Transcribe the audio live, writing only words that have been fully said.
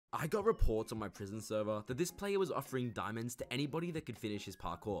I got reports on my prison server that this player was offering diamonds to anybody that could finish his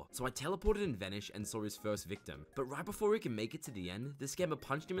parkour, so I teleported in Vanish and saw his first victim. But right before he could make it to the end, the scammer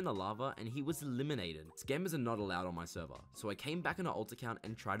punched him in the lava and he was eliminated. Scammers are not allowed on my server, so I came back on an alt account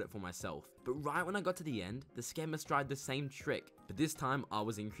and tried it for myself. But right when I got to the end, the scammer tried the same trick, but this time I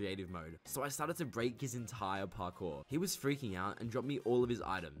was in creative mode, so I started to break his entire parkour. He was freaking out and dropped me all of his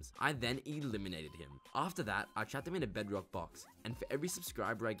items. I then eliminated him. After that, I trapped him in a bedrock box, and for every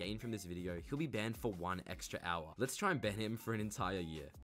subscriber I gain from this video, he'll be banned for 1 extra hour. Let's try and ban him for an entire year.